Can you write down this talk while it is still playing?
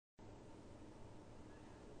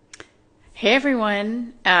Hey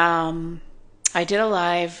everyone. I did a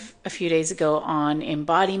live a few days ago on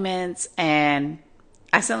embodiments and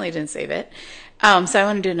accidentally didn't save it. So I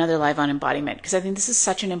want to do another live on embodiment because I think this is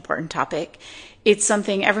such an important topic. It's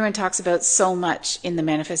something everyone talks about so much in the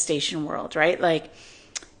manifestation world, right? Like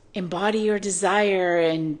embody your desire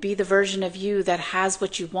and be the version of you that has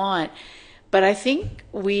what you want. But I think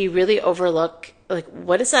we really overlook, like,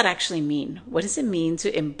 what does that actually mean? What does it mean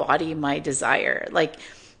to embody my desire? Like,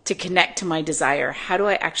 to connect to my desire? How do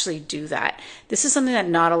I actually do that? This is something that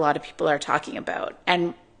not a lot of people are talking about.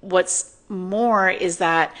 And what's more is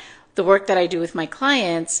that the work that I do with my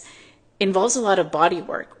clients involves a lot of body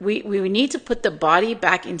work. We need to put the body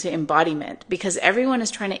back into embodiment because everyone is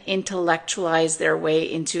trying to intellectualize their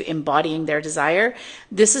way into embodying their desire.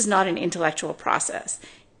 This is not an intellectual process.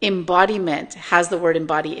 Embodiment has the word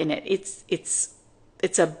embody in it.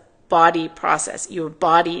 It's a body process. Your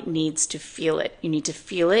body needs to feel it. You need to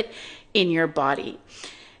feel it in your body.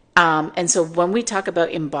 And so when we talk about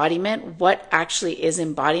embodiment, what actually is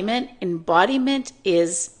embodiment? Embodiment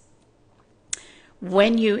is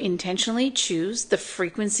when you intentionally choose the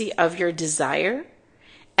frequency of your desire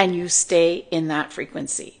and you stay in that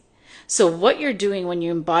frequency. So what you're doing when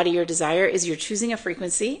you embody your desire is you're choosing a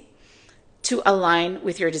frequency to align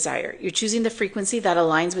with your desire. You're choosing the frequency that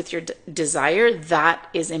aligns with your desire. That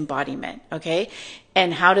is embodiment. Okay.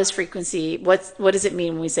 And how does frequency, what does it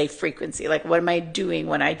mean when we say frequency? Like, what am I doing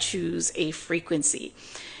when I choose a frequency?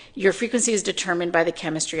 Your frequency is determined by the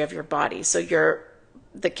chemistry of your body. So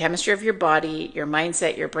the chemistry of your body, your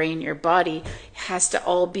mindset, your brain, your body has to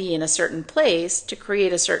all be in a certain place to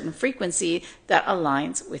create a certain frequency that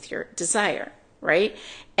aligns with your desire. Right?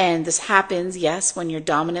 And this happens, yes, when your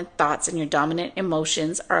dominant thoughts and your dominant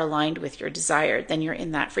emotions are aligned with your desire, then you're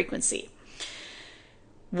in that frequency.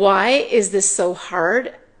 Why is this so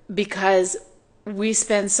hard? Because we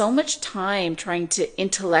spend so much time trying to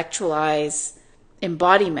intellectualize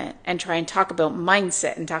embodiment and try and talk about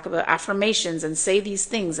mindset and talk about affirmations and say these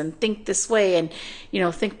things and think this way and,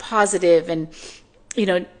 think positive and,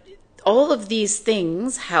 all of these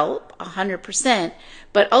things help 100%,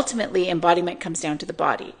 but ultimately embodiment comes down to the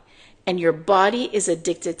body. And your body is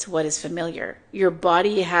addicted to what is familiar. Your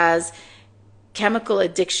body has chemical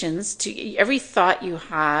addictions to every thought you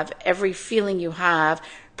have, every feeling you have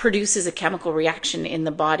produces a chemical reaction in the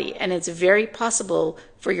body. And it's very possible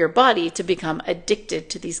for your body to become addicted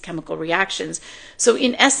to these chemical reactions. So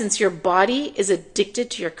in essence, your body is addicted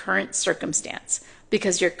to your current circumstance.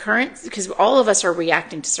 Because all of us are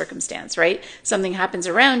reacting to circumstance, right? Something happens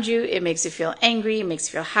around you, it makes you feel angry, it makes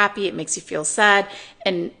you feel happy, it makes you feel sad.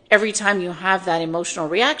 And every time you have that emotional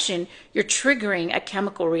reaction, you're triggering a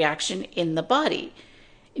chemical reaction in the body.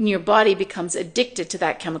 And your body becomes addicted to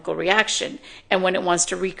that chemical reaction. And when it wants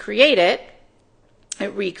to recreate it,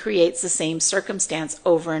 it recreates the same circumstance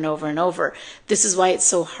over and over and over. This is why it's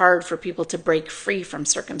so hard for people to break free from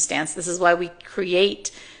circumstance. This is why we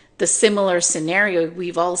create the similar scenario.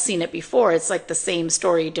 We've all seen it before. It's like the same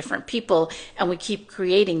story, different people, and we keep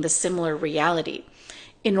creating the similar reality.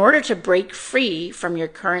 In order to break free from your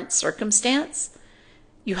current circumstance,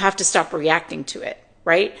 you have to stop reacting to it,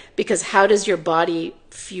 right? Because how does your body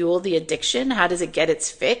fuel the addiction? How does it get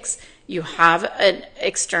its fix? You have an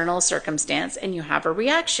external circumstance and you have a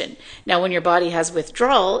reaction. Now, when your body has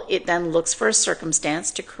withdrawal, it then looks for a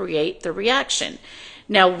circumstance to create the reaction.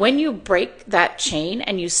 Now, when you break that chain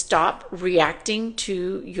and you stop reacting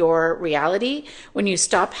to your reality, when you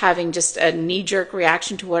stop having just a knee-jerk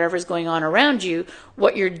reaction to whatever's going on around you,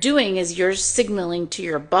 what you're doing is you're signaling to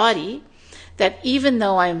your body that even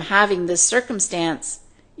though I'm having this circumstance,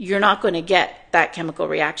 you're not going to get that chemical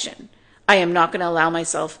reaction. I am not going to allow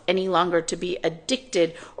myself any longer to be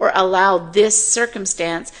addicted or allow this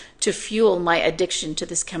circumstance to fuel my addiction to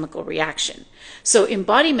this chemical reaction. So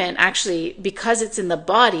embodiment actually, because it's in the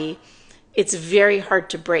body, it's very hard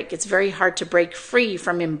to break. It's very hard to break free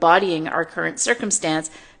from embodying our current circumstance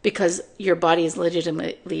because your body is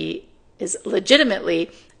legitimately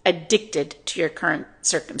addicted to your current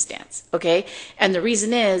circumstance, okay? And the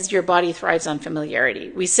reason is your body thrives on familiarity.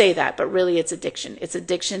 We say that, but really it's addiction. It's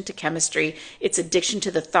addiction to chemistry. It's addiction to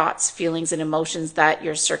the thoughts, feelings, and emotions that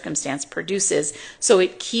your circumstance produces. So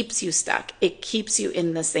it keeps you stuck. It keeps you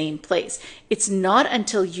in the same place. It's not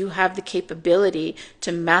until you have the capability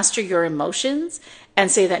to master your emotions and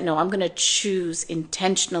say that, no, I'm going to choose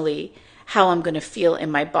intentionally how I'm going to feel in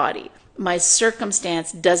my body. My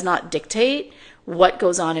circumstance does not dictate what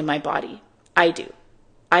goes on in my body. I do.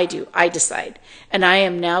 I do. I decide. And I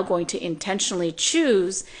am now going to intentionally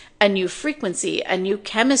choose a new frequency, a new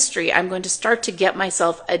chemistry. I'm going to start to get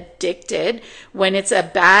myself addicted. When it's a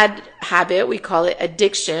bad habit, we call it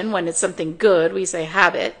addiction. When it's something good, we say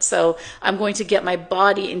habit. So I'm going to get my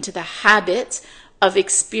body into the habit of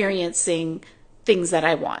experiencing things that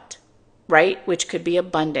I want, right? Which could be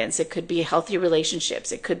abundance. It could be healthy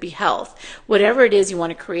relationships. It could be health. Whatever it is you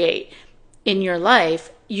want to create in your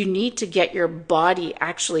life, you need to get your body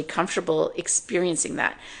actually comfortable experiencing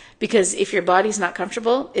that. Because if your body's not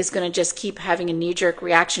comfortable, it's going to just keep having a knee-jerk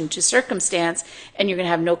reaction to circumstance, and you're going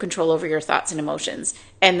to have no control over your thoughts and emotions.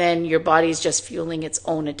 And then your body's just fueling its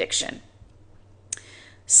own addiction.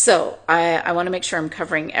 So I want to make sure I'm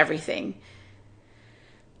covering everything.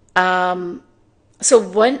 So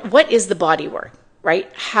what is the body work,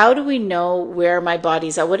 right? How do we know where my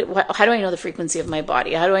body's at? How do I know the frequency of my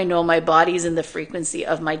body? How do I know my body's in the frequency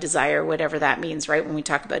of my desire, whatever that means, right? When we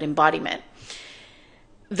talk about embodiment.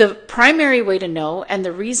 The primary way to know, and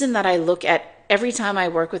the reason that I look at every time I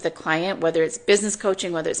work with a client, whether it's business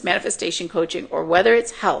coaching, whether it's manifestation coaching, or whether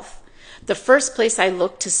it's health, the first place I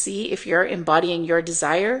look to see if you're embodying your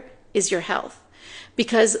desire is your health.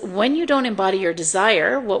 Because when you don't embody your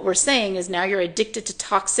desire, what we're saying is now you're addicted to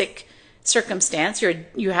toxic circumstance.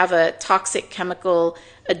 You have a toxic chemical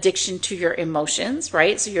addiction to your emotions,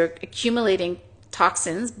 right? So you're accumulating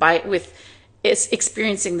toxins with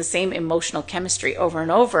experiencing the same emotional chemistry over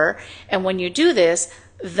and over. And when you do this,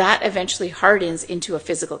 that eventually hardens into a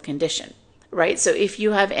physical condition, right? So if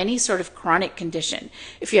you have any sort of chronic condition,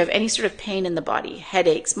 if you have any sort of pain in the body,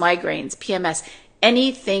 headaches, migraines, PMS,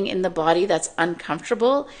 anything in the body that's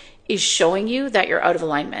uncomfortable is showing you that you're out of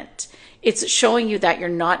alignment. It's showing you that you're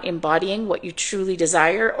not embodying what you truly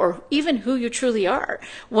desire or even who you truly are.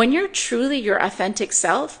 When you're truly your authentic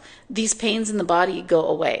self, these pains in the body go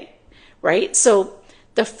away, right? So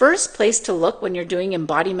the first place to look when you're doing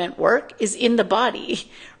embodiment work is in the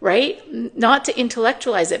body, right? Not to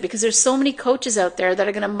intellectualize it, because there's so many coaches out there that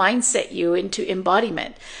are going to mindset you into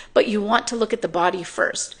embodiment, but you want to look at the body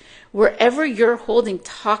first. Wherever you're holding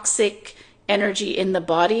toxic energy in the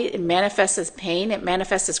body, it manifests as pain, it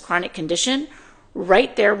manifests as chronic condition.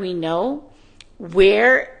 Right there we know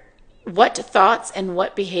what thoughts and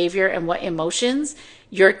what behavior and what emotions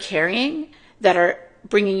you're carrying that are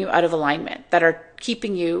bringing you out of alignment, that are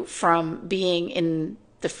keeping you from being in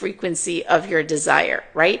the frequency of your desire,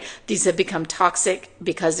 right? These have become toxic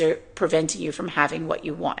because they're preventing you from having what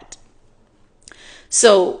you want.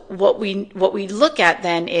 So what we look at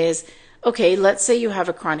then is, okay, let's say you have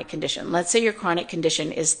a chronic condition. Let's say your chronic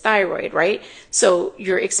condition is thyroid, right? So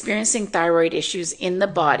you're experiencing thyroid issues in the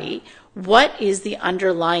body. What is the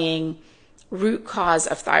underlying root cause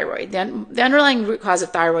of thyroid? The underlying root cause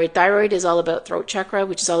of thyroid is all about throat chakra,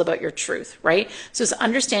 which is all about your truth, right? So it's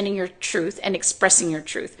understanding your truth and expressing your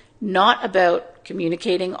truth, not about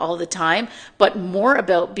communicating all the time, but more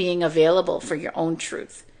about being available for your own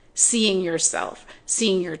truth. Seeing yourself,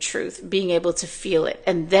 seeing your truth, being able to feel it,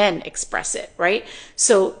 and then express it, right?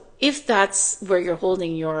 So if that's where you're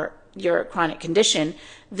holding your chronic condition,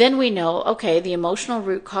 then we know, okay, the emotional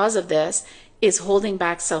root cause of this is holding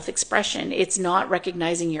back self-expression. It's not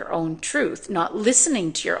recognizing your own truth, not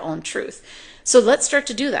listening to your own truth. So let's start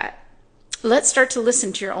to do that. Let's start to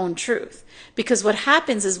listen to your own truth. Because what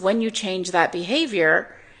happens is when you change that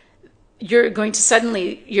behavior, you're going to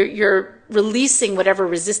suddenly, you're releasing whatever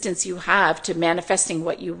resistance you have to manifesting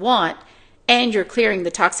what you want, and you're clearing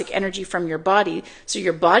the toxic energy from your body. So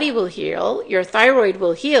your body will heal, your thyroid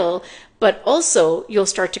will heal, but also you'll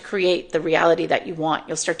start to create the reality that you want.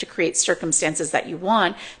 You'll start to create circumstances that you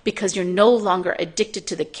want because you're no longer addicted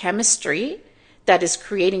to the chemistry that is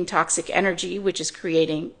creating toxic energy, which is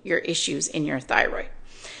creating your issues in your thyroid.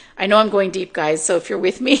 I know I'm going deep, guys, so if you're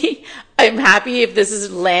with me, I'm happy. If this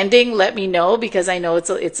is landing, let me know, because I know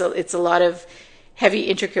it's a lot of heavy,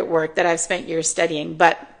 intricate work that I've spent years studying.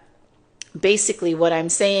 But basically what I'm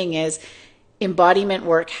saying is embodiment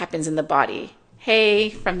work happens in the body. Hey,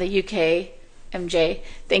 from the UK, MJ,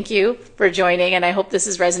 thank you for joining, and I hope this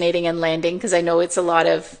is resonating and landing, because I know it's a lot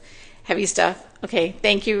of heavy stuff. Okay,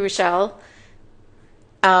 thank you, Rochelle.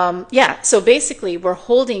 So basically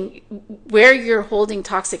where you're holding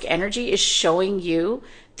toxic energy is showing you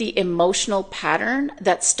the emotional pattern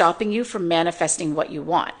that's stopping you from manifesting what you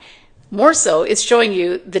want. More so, it's showing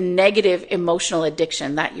you the negative emotional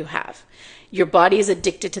addiction that you have. Your body is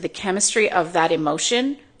addicted to the chemistry of that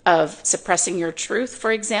emotion, of suppressing your truth,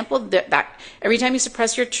 for example. That every time you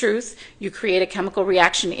suppress your truth, you create a chemical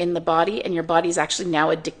reaction in the body, and your body is actually now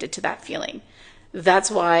addicted to that feeling.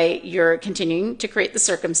 That's why you're continuing to create the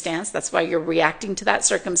circumstance. That's why you're reacting to that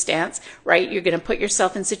circumstance, right? You're going to put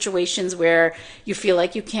yourself in situations where you feel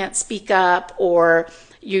like you can't speak up, or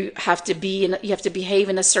you have to behave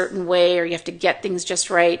in a certain way, or you have to get things just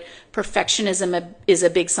right. Perfectionism is a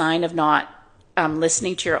big sign of not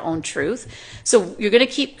listening to your own truth. So you're going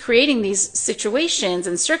to keep creating these situations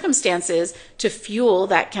and circumstances to fuel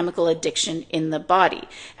that chemical addiction in the body.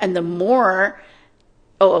 And the more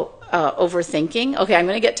overthinking. Okay, I'm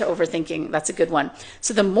going to get to overthinking. That's a good one.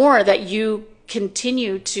 So the more that you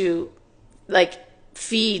continue to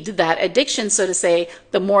feed that addiction, so to say,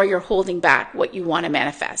 the more you're holding back what you want to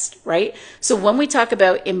manifest, right? So when we talk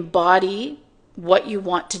about embody what you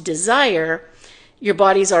want to desire, your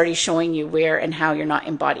body's already showing you where and how you're not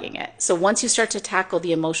embodying it. So once you start to tackle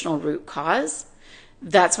the emotional root cause,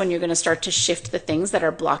 that's when you're going to start to shift the things that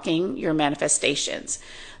are blocking your manifestations.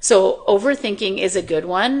 So overthinking is a good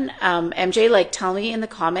one. MJ, tell me in the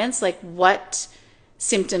comments, what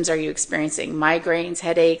symptoms are you experiencing? Migraines,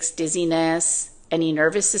 headaches, dizziness, any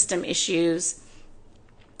nervous system issues?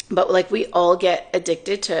 But we all get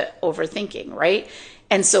addicted to overthinking, right?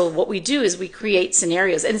 And so what we do is we create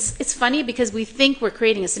scenarios. And it's funny because we think we're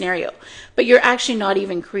creating a scenario, but you're actually not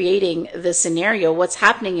even creating the scenario. What's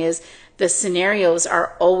happening is the scenarios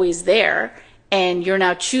are always there, and you're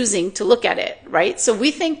now choosing to look at it, right? So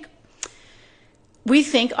we think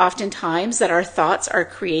oftentimes that our thoughts are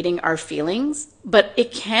creating our feelings, but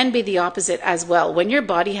it can be the opposite as well. When your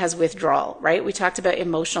body has withdrawal, right? We talked about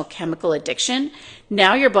emotional chemical addiction.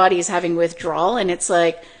 Now your body is having withdrawal, and it's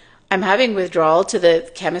I'm having withdrawal to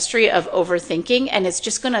the chemistry of overthinking, and it's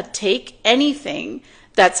just going to take anything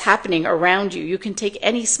that's happening around you. You can take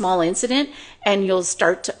any small incident and you'll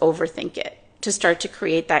start to overthink it, to start to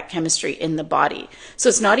create that chemistry in the body. So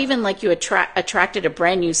it's not even like you attracted a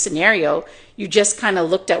brand new scenario. You just kind of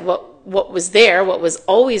looked at what was there, what was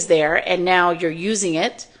always there, and now you're using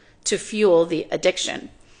it to fuel the addiction.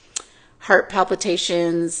 Heart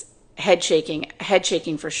palpitations, head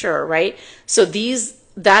shaking for sure, right? So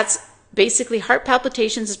that's basically, heart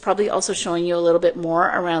palpitations is probably also showing you a little bit more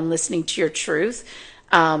around listening to your truth.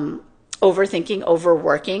 Overthinking,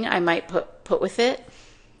 overworking, I might put with it,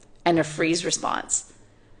 and a freeze response.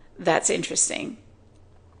 That's interesting.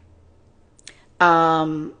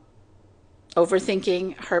 Overthinking,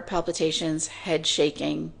 heart palpitations, head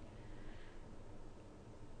shaking,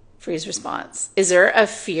 freeze response. Is there a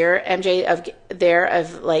fear, MJ, of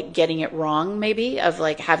getting it wrong, maybe, of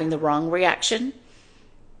having the wrong reaction?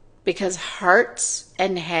 Because heart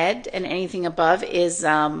and head and anything above is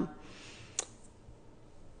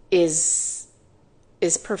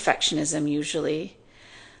perfectionism usually.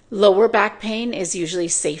 Lower back pain is usually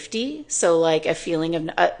safety. So a feeling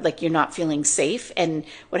of you're not feeling safe. And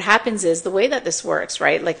what happens is the way that this works,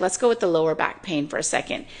 right? Let's go with the lower back pain for a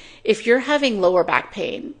second. If you're having lower back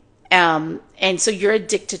pain, and so you're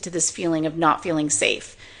addicted to this feeling of not feeling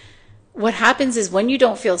safe, what happens is when you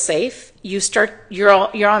don't feel safe, you're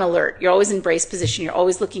on alert. You're always in brace position. You're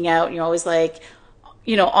always looking out. And you're always on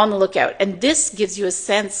the lookout. And this gives you a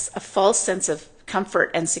false sense of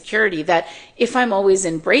comfort and security that if I'm always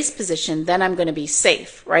in brace position, then I'm going to be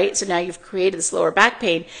safe, right? So now you've created this lower back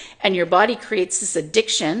pain, and your body creates this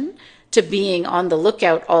addiction to being on the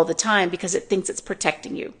lookout all the time because it thinks it's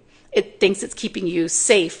protecting you. It thinks it's keeping you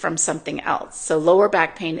safe from something else. So lower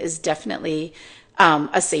back pain is definitely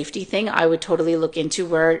a safety thing. I would totally look into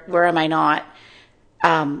where am I not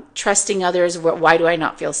trusting others? Why do I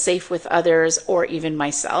not feel safe with others or even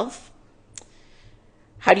myself?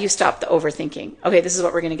 How do you stop the overthinking? Okay, this is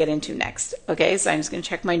what we're going to get into next. Okay, so I'm just going to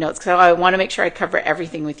check my notes because I want to make sure I cover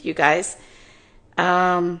everything with you guys.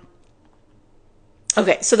 Okay,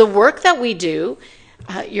 so the work that we do,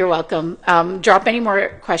 you're welcome. Drop any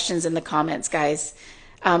more questions in the comments, guys.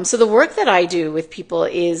 So the work that I do with people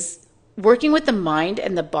is working with the mind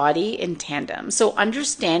and the body in tandem. So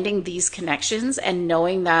understanding these connections and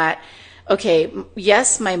knowing that, okay,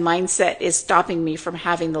 yes, my mindset is stopping me from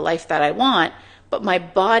having the life that I want, but my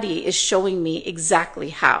body is showing me exactly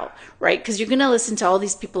how, right? Because you're going to listen to all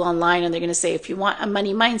these people online and they're going to say, if you want a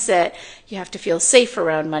money mindset, you have to feel safe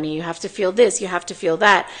around money. You have to feel this, you have to feel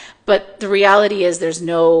that. But the reality is there's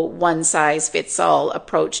no one size fits all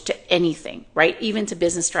approach to anything, right? Even to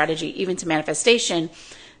business strategy, even to manifestation,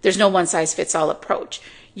 there's no one size fits all approach.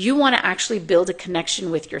 You want to actually build a connection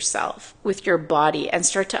with yourself, with your body, and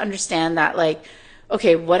start to understand that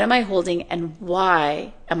okay, what am I holding and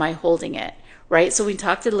why am I holding it? Right? So we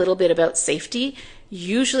talked a little bit about safety.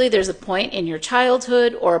 Usually there's a point in your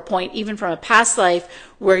childhood or a point even from a past life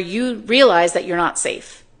where you realize that you're not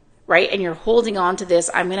safe, right? And you're holding on to this.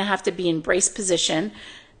 I'm going to have to be in brace position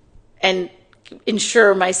and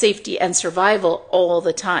ensure my safety and survival all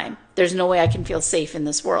the time. There's no way I can feel safe in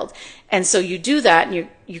this world. And so you do that, and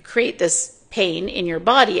you create this pain in your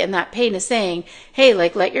body, and that pain is saying, hey,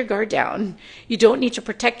 like, let your guard down. You don't need to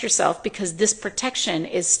protect yourself, because this protection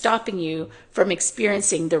is stopping you from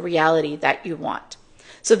experiencing the reality that you want.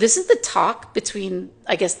 So this is the talk between,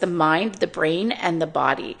 I guess, the mind, the brain, and the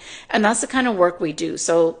body. And that's the kind of work we do.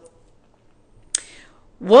 So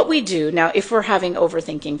what we do now, if we're having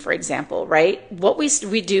overthinking, for example, right? What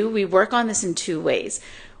we do, we work on this in two ways.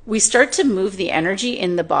 We start to move the energy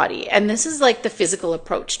in the body. And this is like the physical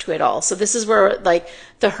approach to it all. So this is where like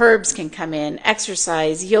the herbs can come in,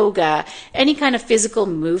 exercise, yoga, any kind of physical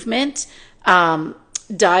movement.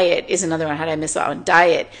 Diet is another one. How did I miss that one?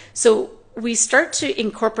 Diet. So we start to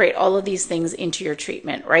incorporate all of these things into your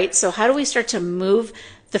treatment, right? So how do we start to move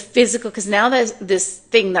the physical? Because now that this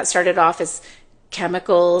thing that started off as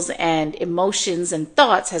chemicals and emotions and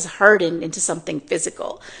thoughts has hardened into something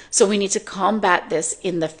physical. So we need to combat this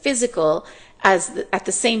in the physical at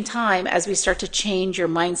the same time as we start to change your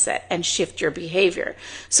mindset and shift your behavior.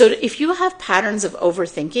 So if you have patterns of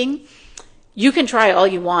overthinking, you can try all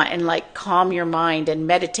you want and like calm your mind and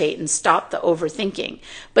meditate and stop the overthinking.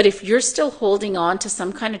 But if you're still holding on to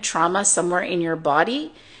some kind of trauma somewhere in your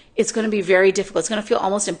body, it's going to be very difficult. It's going to feel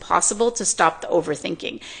almost impossible to stop the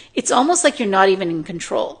overthinking. It's almost like you're not even in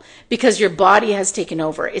control because your body has taken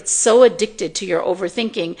over. It's so addicted to your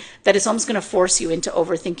overthinking that it's almost going to force you into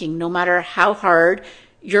overthinking no matter how hard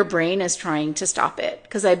your brain is trying to stop it.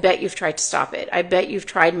 Because I bet you've tried to stop it. I bet you've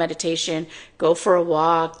tried meditation, go for a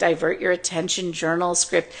walk, divert your attention, journal,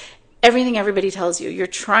 script, everything everybody tells you. You're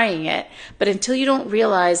trying it. But until you don't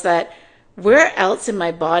realize that, where else in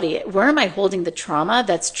my body, where am I holding the trauma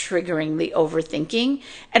that's triggering the overthinking?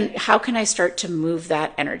 And how can I start to move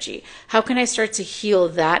that energy? How can I start to heal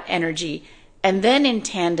that energy? And then in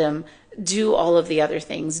tandem, do all of the other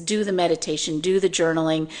things. Do the meditation, do the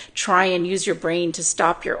journaling, try and use your brain to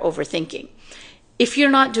stop your overthinking. If you're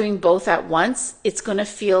not doing both at once, it's going to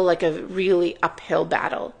feel like a really uphill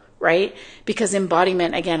battle, right? Because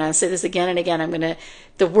embodiment, again, I'll say this again and again,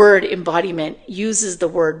 the word embodiment uses the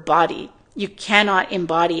word body. You cannot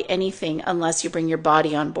embody anything unless you bring your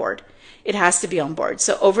body on board. It has to be on board.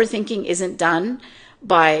 So overthinking isn't done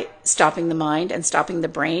by stopping the mind and stopping the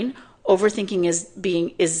brain. Stopping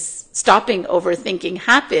overthinking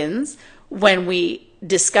happens when we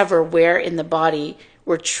discover where in the body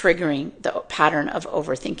we're triggering the pattern of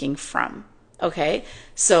overthinking from. Okay?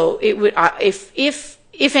 So it would, if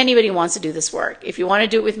anybody wants to do this work, if you want to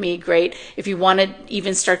do it with me, great. If you want to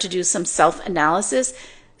even start to do some self-analysis,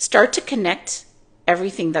 start to connect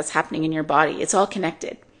everything that's happening in your body. It's all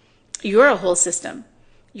connected. You're a whole system.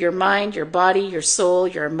 Your mind, your body, your soul,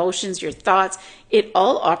 your emotions, your thoughts, it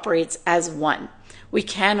all operates as one. We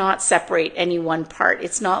cannot separate any one part.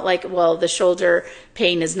 It's not like, well, the shoulder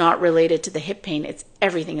pain is not related to the hip pain.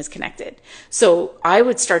 Everything is connected. So I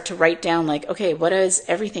would start to write down like, okay, what is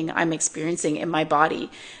everything I'm experiencing in my body?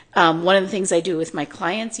 One of the things I do with my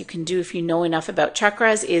clients, you can do if you know enough about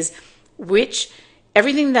chakras, is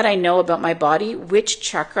everything that I know about my body, which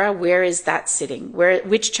chakra, where is that sitting?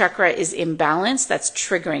 Which chakra is imbalanced that's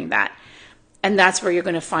triggering that? And that's where you're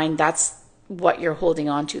going to find that's what you're holding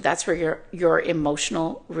on to. That's where your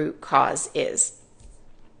emotional root cause is.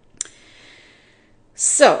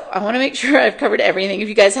 So I want to make sure I've covered everything. If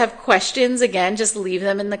you guys have questions, again, just leave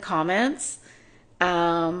them in the comments.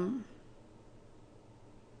 For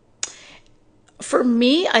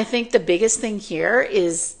me, I think the biggest thing here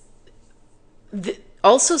is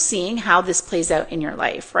also seeing how this plays out in your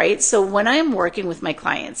life, right? So when I'm working with my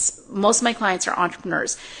clients, most of my clients are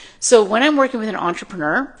entrepreneurs. So when I'm working with an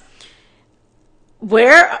entrepreneur,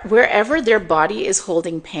 wherever their body is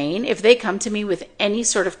holding pain, if they come to me with any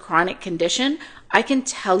sort of chronic condition, I can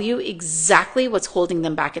tell you exactly what's holding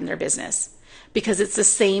them back in their business. Because it's the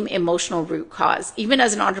same emotional root cause. Even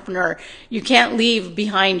as an entrepreneur, you can't leave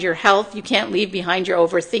behind your health. You can't leave behind your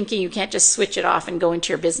overthinking. You can't just switch it off and go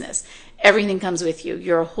into your business. Everything comes with you.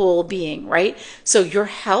 You're a whole being, right? So your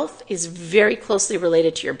health is very closely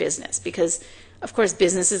related to your business because, of course,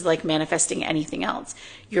 business is like manifesting anything else.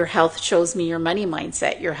 Your health shows me your money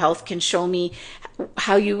mindset. Your health can show me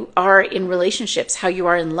how you are in relationships, how you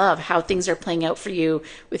are in love, how things are playing out for you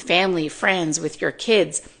with family, friends, with your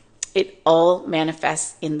kids. It all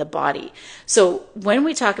manifests in the body. So when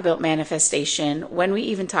we talk about manifestation, when we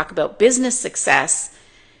even talk about business success,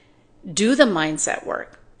 do the mindset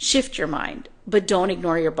work. Shift your mind, but don't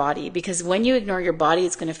ignore your body, because when you ignore your body,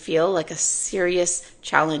 it's going to feel like a serious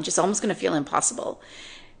challenge. It's almost going to feel impossible.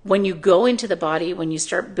 when you go into the body, when you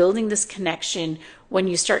start building this connection, when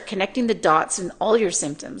you start connecting the dots in all your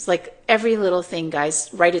symptoms, like every little thing, guys,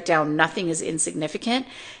 write it down. Nothing is insignificant,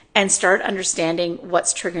 and start understanding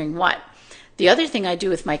what's triggering what. The other thing I do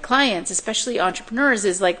with my clients, especially entrepreneurs,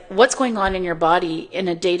 is like what's going on in your body in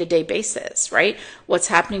a day-to-day basis, right? What's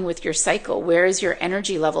happening with your cycle? Where is your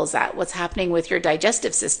energy levels at? What's happening with your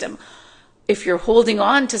digestive system? If you're holding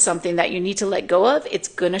on to something that you need to let go of, it's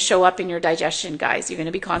going to show up in your digestion, guys. You're going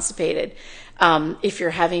to be constipated. If you're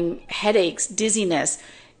having headaches, dizziness,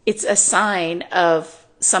 it's a sign of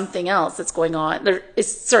something else that's going on.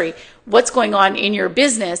 What's going on in your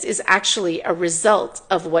business is actually a result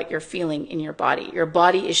of what you're feeling in your body. Your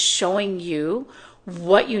body is showing you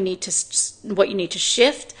what you need to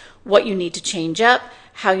shift, what you need to change up,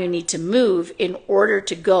 how you need to move in order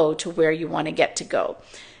to go to where you want to get to go.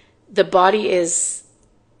 The body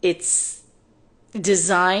it's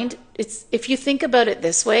designed, if you think about it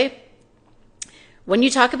this way, when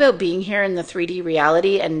you talk about being here in the 3D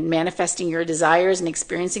reality and manifesting your desires and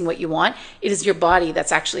experiencing what you want, it is your body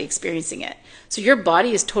that's actually experiencing it. So your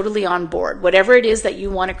body is totally on board. Whatever it is that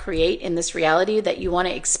you want to create in this reality, that you want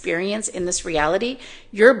to experience in this reality,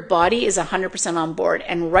 your body is 100% on board.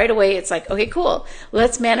 And right away, it's like, okay, cool.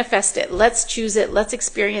 Let's manifest it. Let's choose it. Let's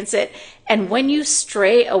experience it. And when you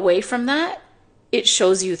stray away from that, it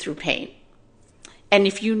shows you through pain. And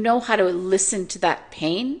if you know how to listen to that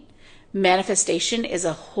pain, manifestation is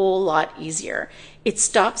a whole lot easier. It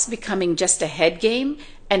stops becoming just a head game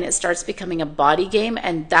and it starts becoming a body game.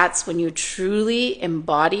 And that's when you truly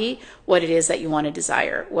embody what it is that you want to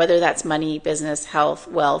desire, whether that's money, business, health,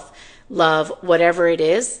 wealth, love, whatever it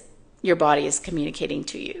is, your body is communicating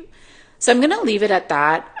to you. So I'm going to leave it at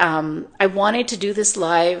that. I wanted to do this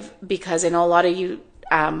live because I know a lot of you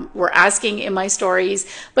were asking in my stories,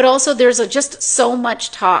 but also there's just so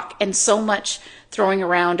much talk and so much throwing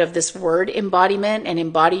around of this word embodiment and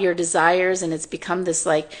embody your desires. And it's become this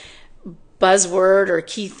like buzzword or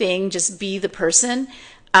key thing, just be the person.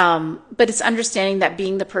 But it's understanding that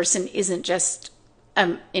being the person isn't just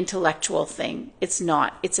an intellectual thing. It's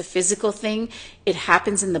not. It's a physical thing. It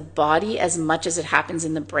happens in the body as much as it happens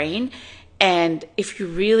in the brain. And if you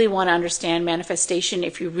really want to understand manifestation,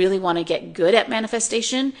 if you really want to get good at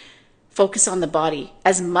manifestation, focus on the body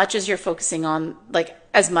as much as you're focusing on,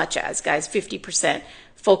 as much as, guys, 50%.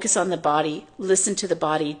 Focus on the body, listen to the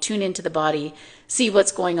body, tune into the body, see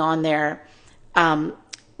what's going on there.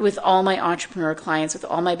 With all my entrepreneur clients, with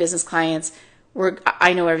all my business clients,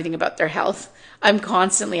 I know everything about their health. I'm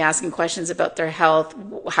constantly asking questions about their health.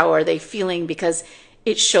 How are they feeling? Because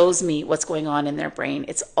it shows me what's going on in their brain.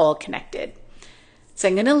 It's all connected. So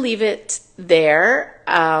I'm going to leave it there.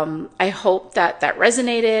 I hope that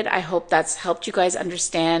resonated. I hope that's helped you guys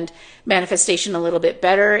understand manifestation a little bit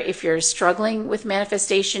better. If you're struggling with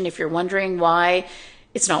manifestation, if you're wondering why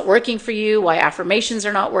it's not working for you, why affirmations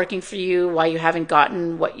are not working for you, why you haven't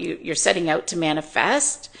gotten what you're setting out to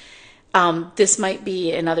manifest, this might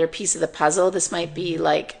be another piece of the puzzle. This might be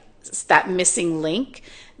like that missing link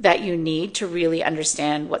that you need to really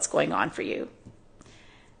understand what's going on for you.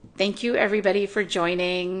 Thank you, everybody, for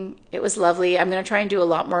joining. It was lovely. I'm going to try and do a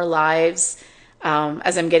lot more lives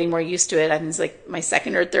as I'm getting more used to it. I think it's like my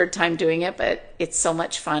second or third time doing it, but it's so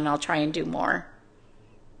much fun. I'll try and do more.